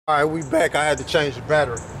All right, we back. I had to change the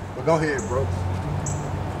battery. But go ahead, bro.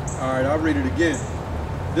 All right, I'll read it again.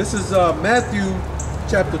 This is Matthew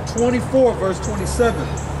chapter 24, verse 27.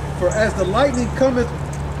 For as the lightning cometh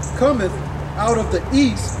out of the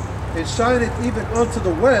east, and shineth even unto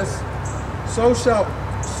the west, so shall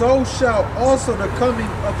also the coming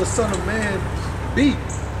of the Son of Man be.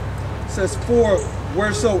 It says, for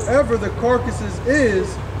wheresoever the carcasses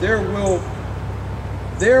is, there will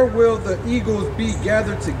the eagles be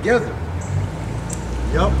gathered together.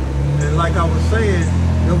 Yep. And like I was saying,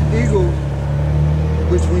 them eagles,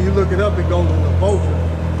 which when you look it up, it goes on the vulture.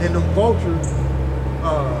 And the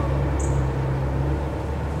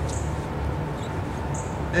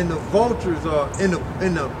vultures, are in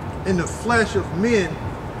the flesh of men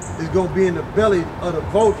is gonna be in the belly of the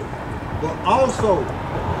vulture. But also,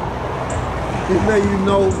 it let you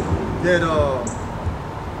know that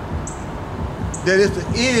that it's the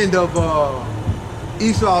end of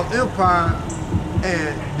Esau's empire,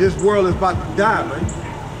 and this world is about to die, man.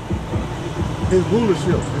 His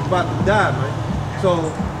rulership is about to die, man. So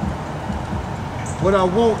what I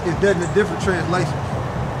want is that in a different translation.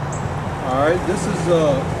 All right,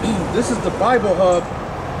 this is the Bible Hub.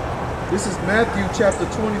 This is Matthew chapter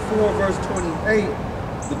 24, verse 28,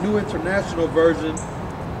 the New International Version.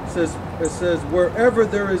 It says, wherever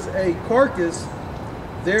there is a carcass,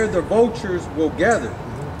 there the vultures will gather.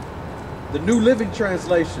 The New Living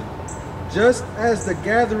Translation. Just as the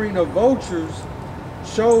gathering of vultures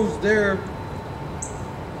shows there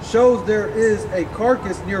is a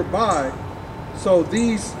carcass nearby, so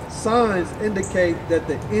these signs indicate that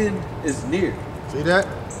the end is near. See that?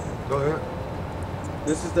 Go ahead.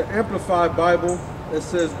 This is the Amplified Bible that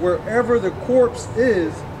says, wherever the corpse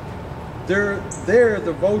is, there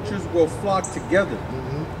the vultures will flock together.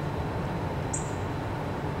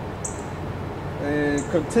 And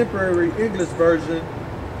Contemporary English Version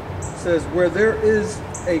says, where there is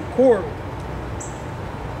a corpse,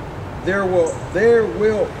 there will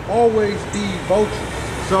always be vultures.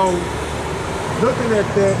 So looking at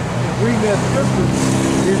that and reading that scripture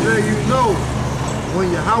is that you know when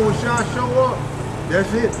YAHAWASHI show up,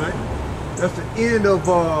 that's it, man. That's the end of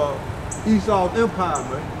Esau's empire,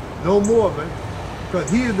 man. No more, man. Because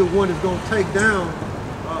he is the one that's going to take down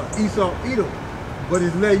Esau, Edom. But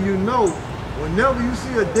it's letting you know, whenever you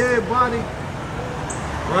see a dead body,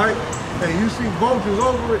 right, and you see vultures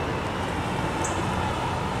over it,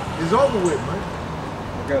 it's over with, man.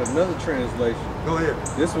 I got another translation. Go ahead.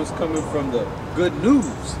 This was coming from the Good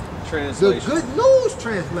News translation. The Good News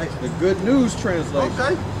translation. The Good News translation.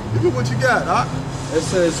 Okay. Look at what you got, huh? It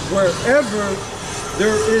says, wherever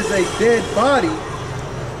there is a dead body,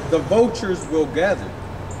 the vultures will gather.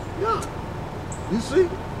 Yeah. You see?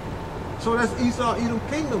 So that's Esau, Edom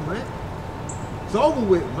kingdom, man. It's over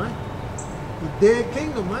with, man. The dead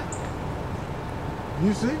kingdom, man.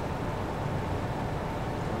 You see?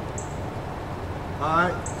 All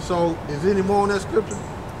right. So, is there any more on that scripture?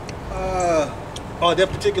 That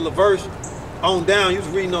particular verse on down. You was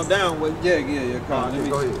reading on down. With Yeah.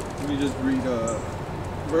 Go ahead. Let me just read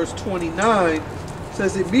verse 29. It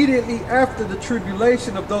says, immediately after the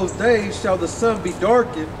tribulation of those days shall the sun be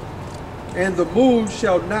darkened, and the moon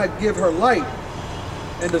shall not give her light,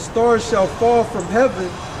 and the stars shall fall from heaven,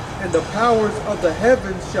 and the powers of the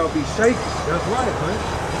heavens shall be shaken. That's right, man.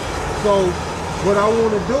 So what I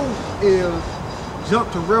want to do is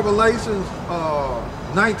jump to Revelations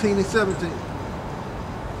 19 and 17.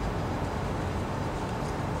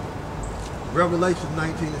 Revelation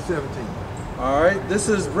 19 and 17. All right, this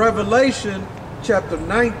is Revelation chapter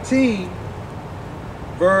 19,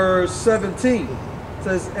 verse 17. It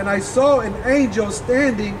says, and I saw an angel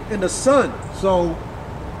standing in the sun. So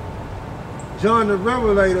John the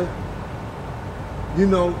Revelator, you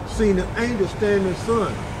know, seen the angel standing in the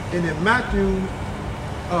sun. And then Matthew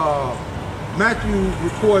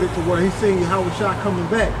recorded to where he seen YAHAWASHI coming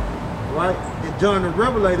back, right? And John the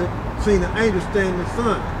Revelator seen the angel standing in the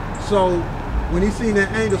sun. So when he seen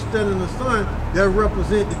that angel standing in the sun, that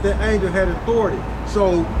represented that angel had authority.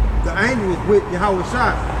 So the angel was with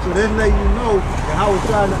YAHAWASHI. So that's letting you know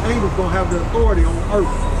YAHAWASHI and the angel's gonna have the authority on earth,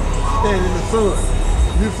 standing in the sun.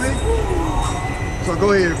 You see? So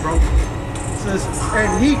go ahead, bro. It says,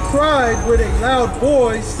 and he cried with a loud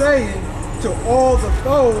voice, saying to all the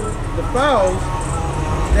fowls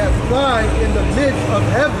that fly in the midst of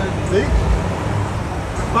heaven. See?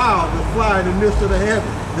 Fowls that fly in the midst of the heaven.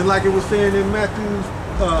 Just like it was saying in Matthew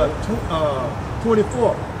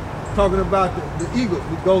 24, talking about the eagles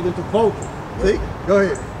who goes into vultures. See? Go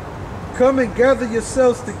ahead. Come and gather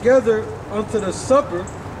yourselves together unto the supper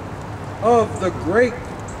of the great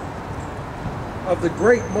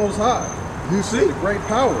Most High. You see? The great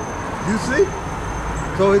power. You see?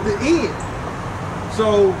 So at the end.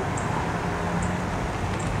 So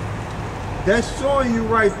that's showing you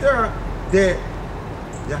right there that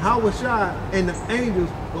YAHAWASHI and the angels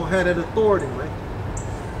gonna have that authority, man,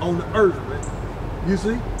 on the earth, man. You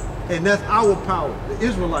see? And that's our power, the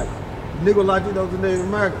Israelites. Nigga like you, those are Native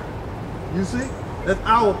Americans. You see? That's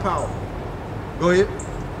our power. Go ahead.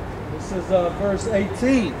 This is verse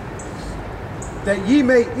 18. That ye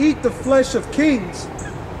may eat the flesh of kings,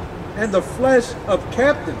 and the flesh of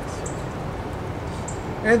captains,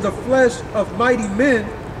 and the flesh of mighty men,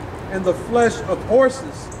 and the flesh of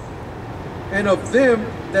horses, and of them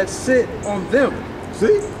that sit on them.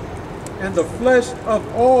 See? And the flesh of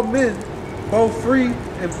all men, both free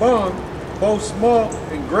and bond, both small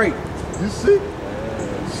and great. You see?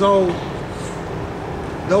 So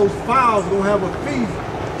those fowls gonna have a feast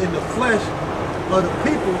in the flesh of the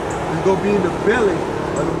people. It's gonna be in the belly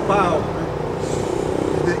of the fowls, man.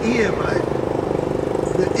 The end, man.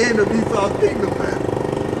 The end of Esau's kingdom, man.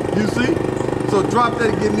 You see? So drop that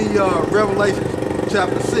and give me Revelation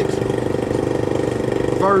chapter 6.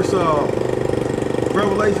 Verse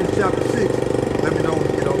Revelation chapter 6. Let me know when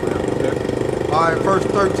you get over there. Okay. All right, verse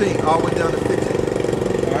 13, all the way down to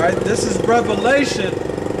 15. All right, this is Revelation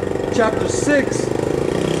chapter 6.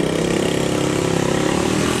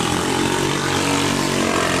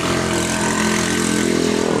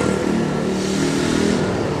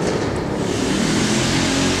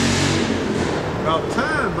 About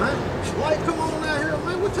time, man. Why come on out here,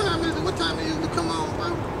 man? What time is it? What time is it? Come on, bro.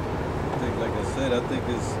 I think, like I said, I think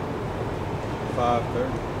it's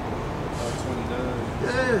 5:30, 5:29.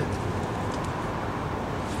 Yeah.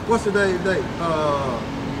 What's the day today?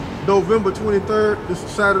 November 23rd. This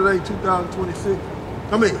is Saturday, 2026.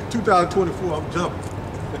 I mean, 2024. I'm jumping.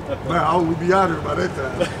 Man, I will be out here by that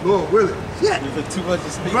time. Lord willing. Shit. Too much to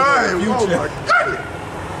speak Man, of the oh future. my goodness.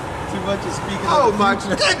 Too much to speak Oh of the my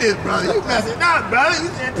future. goodness, brother. You messing up, brother. You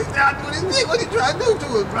said 2026. What you trying to do to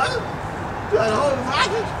us, brother? Trying to hold us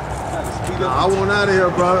hostage? Trying to speed Nah, up I want out of here,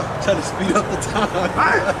 brother. Trying to speed up the time.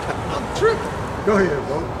 Man, I'm tripping. Go ahead,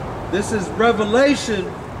 bro. This is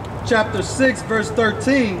Revelation chapter 6, verse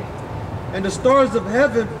 13. And the stars of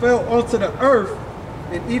heaven fell onto the earth,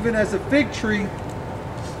 and even as a fig tree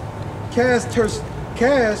cast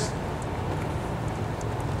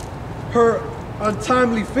her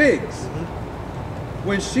untimely figs,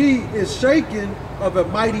 when she is shaken of a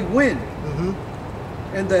mighty wind,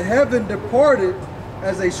 and the heaven departed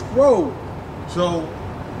as a scroll. So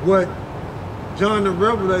what John the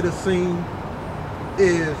Revelator seen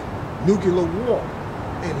is nuclear war,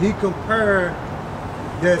 and he compared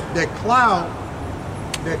that cloud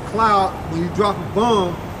when you drop a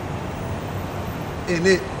bomb and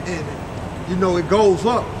you know it goes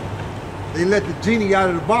up. They let the genie out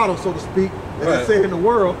of the bottle, so to speak. As they say in the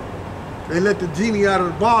world, they let the genie out of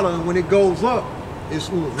the bottle, and when it goes up, it's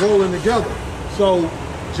rolling together. So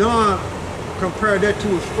John compared that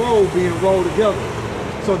to a scroll being rolled together.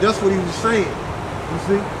 So that's what he was saying. You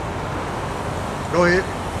see? Go ahead.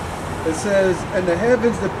 It says, and the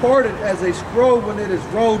heavens departed as a scroll when it is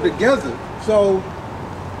rolled together. So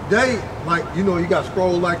they, like, you know, you got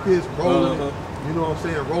scroll like this, rolling it, you know what I'm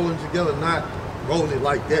saying, rolling together, not rolling it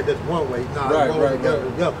like that, that's one way, rolling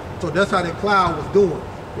together. So that's how that cloud was doing.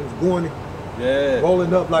 It was going,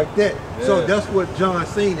 rolling up like that. Yeah. So that's what John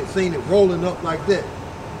seen it rolling up like that.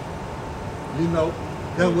 You know,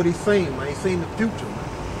 that's what he's seen, man. He's seen the future, man.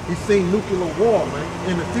 He's seen nuclear war, man,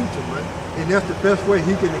 in the future, man. And that's the best way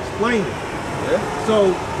he can explain it. Yeah.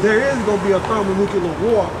 So there is going to be a thermonuclear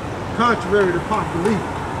war, contrary to popular belief.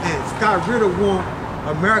 And Scott Ritter want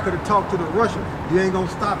America to talk to the Russians. You ain't going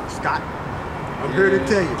to stop it, Scott. I'm here to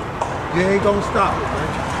tell you. You ain't going to stop it, man.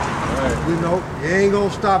 Right. You know, you ain't going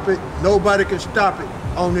to stop it. Nobody can stop it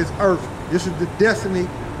on this earth. This is the destiny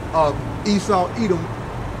of Esau, Edom,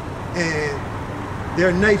 and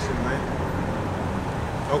their nation, man.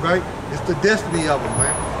 Okay? It's the destiny of them,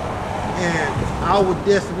 man. And our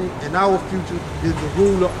destiny and our future is to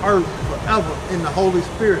rule the earth forever in the Holy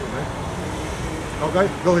Spirit, man. Okay?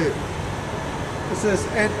 Go ahead. It says,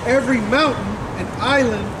 and every mountain and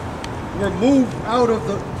island were moved out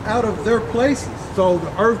of their places. So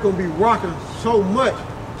the earth gonna be rocking so much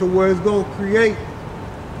to where it's gonna create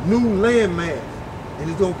new land mass, and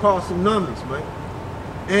it's gonna cause tsunamis, man.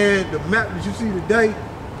 And the map that you see today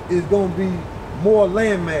is gonna be more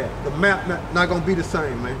land mass. The map not gonna be the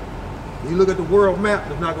same, man. You look at the world map,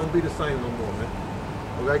 it's not gonna be the same no more, man.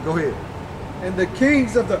 Okay, go ahead. And the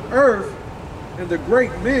kings of the earth, and the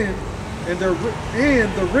great men, and the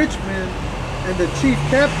rich men, and the chief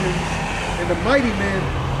captains, and the mighty men,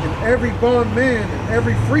 and every bond man, and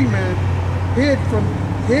every free man,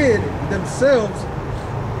 hid themselves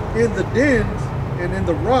in the dens and in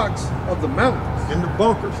the rocks of the mountains. In the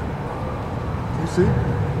bunkers. You see?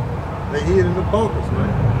 They hid in the bunkers,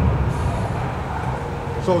 man.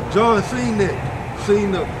 So John seen that.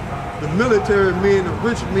 Seen the military men, the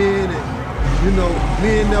rich men, and you know,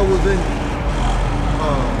 men that was in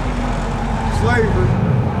slavery,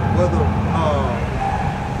 whether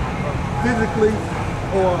physically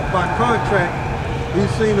or by contract.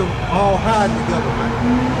 We've seen them all hide together, man.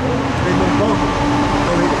 In the bunkers.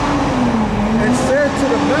 Go ahead. And said to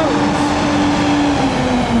the mountains,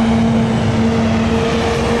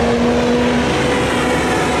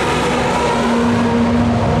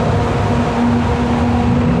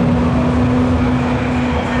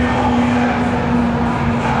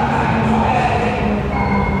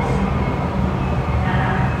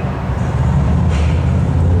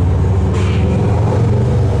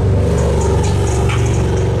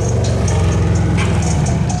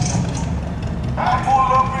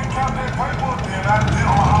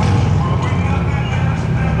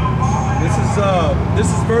 this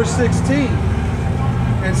is verse 16,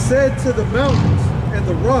 and said to the mountains and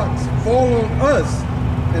the rocks, fall on us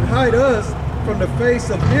and hide us from the face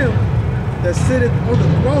of him that sitteth on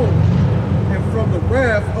the throne and from the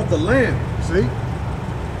wrath of the Lamb. See?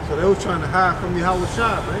 So they was trying to hide from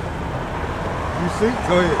YAHAWASHI, man. You see?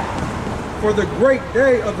 Go ahead. For the great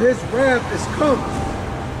day of his wrath is come,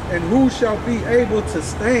 and who shall be able to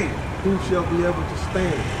stand? Who shall be able to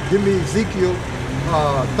stand? Give me Ezekiel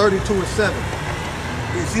 32 and 7.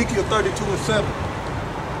 Ezekiel 32 and 7.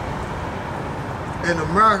 And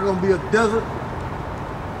America gonna be a desert,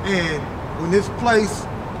 and when this place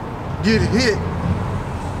get hit,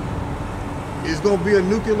 it's gonna be a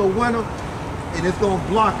nuclear winter, and it's gonna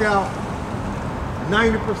block out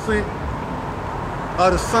 90%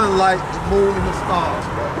 of the sunlight, the moon, and the stars,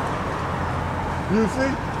 bro. You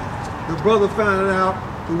see? The brother found it out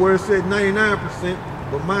to where it said 99%,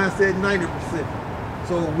 but mine said 90%.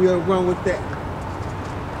 So we'll run with that.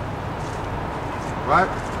 Right?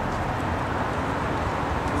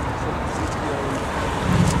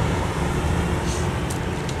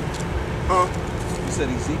 Huh? You said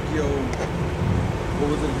Ezekiel, what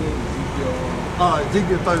was it again?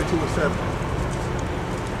 Ezekiel 32 and 7.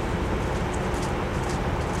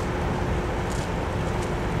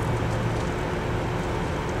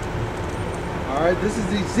 All right, this is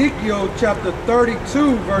Ezekiel chapter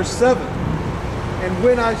 32, verse 7. And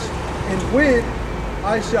when I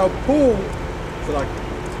shall pull,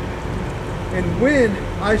 and when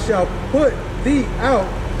I shall put thee out,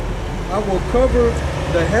 I will cover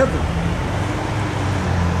the heaven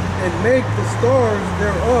and make the stars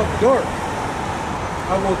thereof dark.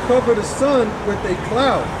 I will cover the sun with a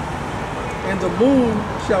cloud, and the moon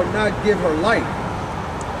shall not give her light.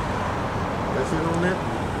 That's it on that?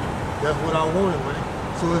 That's what I wanted,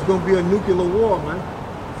 man. So it's gonna be a nuclear war, man.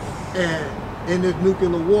 And in this nuclear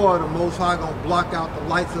war, the Most High gonna block out the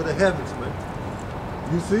lights of the heavens, man.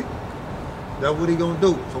 You see? That's what he gonna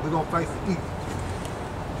do. So we're gonna face the east.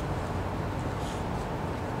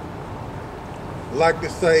 Like to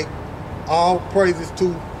say, all praises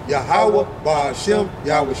to Yahawah, Ba'ashem,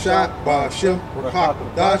 Yahawashi, Ba'ashem,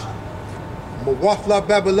 Rakakadash, Mawafla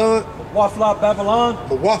Babylon, Mawafla Babylon,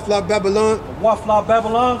 Mawafla Babylon, Mawafla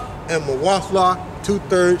Babylon, and Mawafla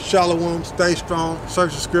 2/3 Shalom. Stay strong,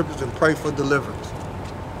 search the scriptures, and pray for deliverance.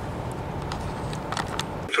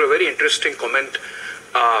 Through a very interesting comment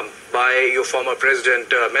by your former president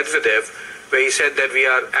Medvedev, where he said that we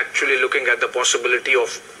are actually looking at the possibility of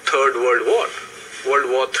Third World War, World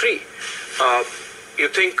War III. You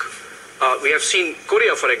think we have seen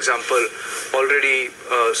Korea, for example, already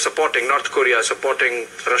supporting North Korea, supporting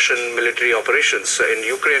Russian military operations in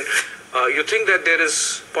Ukraine. You think that there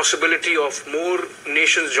is possibility of more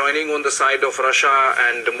nations joining on the side of Russia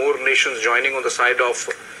and more nations joining on the side of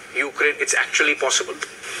Ukraine? It's actually possible.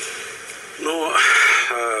 Но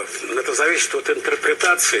это зависит от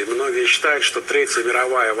интерпретации. Многие считают, что Третья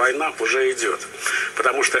мировая война уже идет.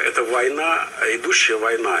 Потому что эта война, идущая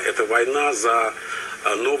война, это война за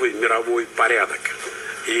новый мировой порядок.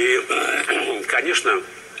 И, конечно,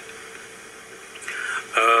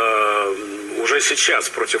 уже сейчас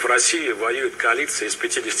против России воюет коалиция из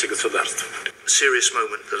 50 государств. Serious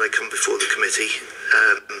moment that I come before the committee.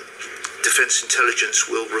 Defence intelligence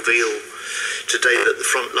will reveal today that the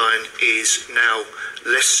front line is now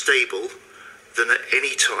less stable than at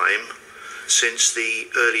any time since the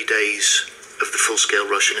early days of the full-scale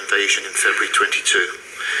Russian invasion in February 22.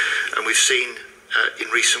 And we've seen in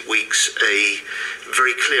recent weeks a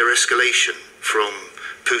very clear escalation from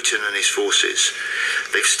Putin and his forces.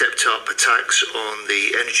 They've stepped up attacks on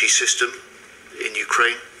the energy system in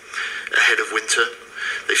Ukraine ahead of winter.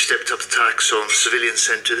 They've stepped up attacks on civilian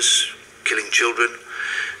centres, killing children.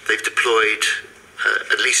 They've deployed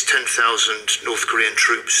at least 10,000 North Korean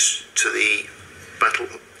troops to the battle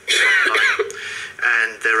line.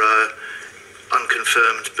 And there are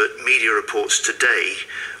unconfirmed but media reports today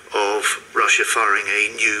of Russia firing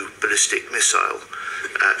a new ballistic missile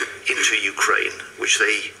into Ukraine, which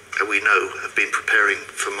we know have been preparing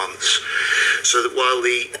for months. So that while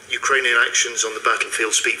the Ukrainian actions on the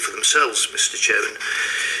battlefield speak for themselves, Mr. Chairman,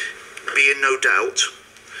 be in no doubt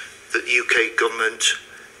that the UK government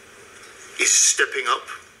is stepping up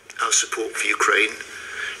our support for Ukraine,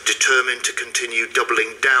 determined to continue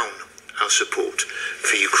doubling down our support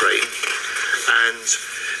for Ukraine. And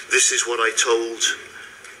this is what I told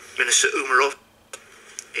Minister Umarov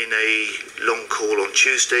in a long call on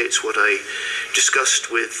Tuesday. It's what I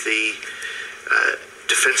discussed with the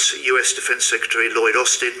US Defense Secretary Lloyd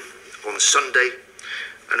Austin on Sunday.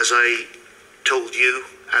 And as I told you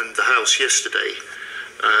and the House yesterday,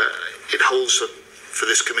 it holds for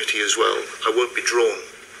this committee as well. I won't be drawn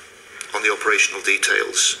on the operational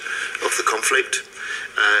details of the conflict.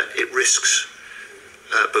 It risks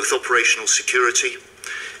both operational security,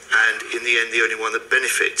 and in the end, the only one that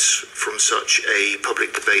benefits from such a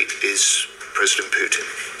public debate is President Putin.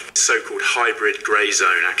 So-called hybrid grey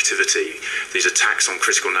zone activity, these attacks on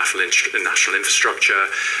critical national infrastructure,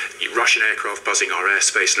 Russian aircraft buzzing our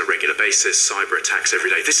airspace on a regular basis, cyber attacks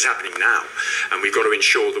every day. This is happening now, and we've got to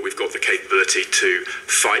ensure that we've got the capability to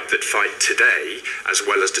fight that fight today, as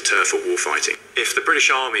well as deter for war fighting. If the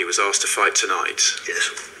British Army was asked to fight tonight,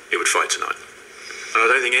 yes, it would fight tonight. And I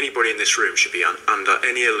don't think anybody in this room should be under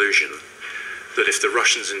any illusion that if the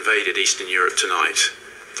Russians invaded Eastern Europe tonight,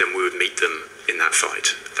 then we would meet them in that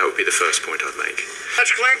fight. That would be the first point I'd make.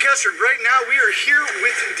 Patrick Lancaster, right now we are here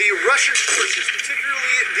with the Russian forces,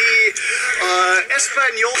 particularly the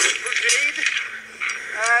Espanol Brigade.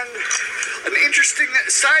 And an interesting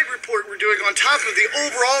side report we're doing on top of the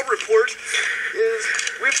overall report is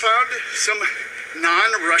we found some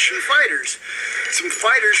non-Russian fighters. Some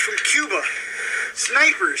fighters from Cuba,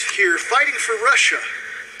 snipers here fighting for Russia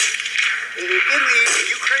in the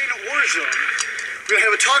Ukraine war zone. We're going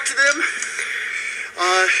to have a talk to them,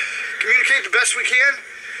 communicate the best we can,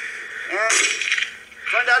 and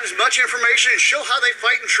find out as much information and show how they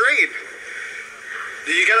fight and train.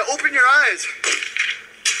 You got to open your eyes.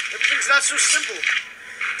 Everything's not so simple.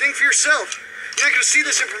 Think for yourself. You're not going to see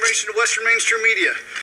this information in Western mainstream media.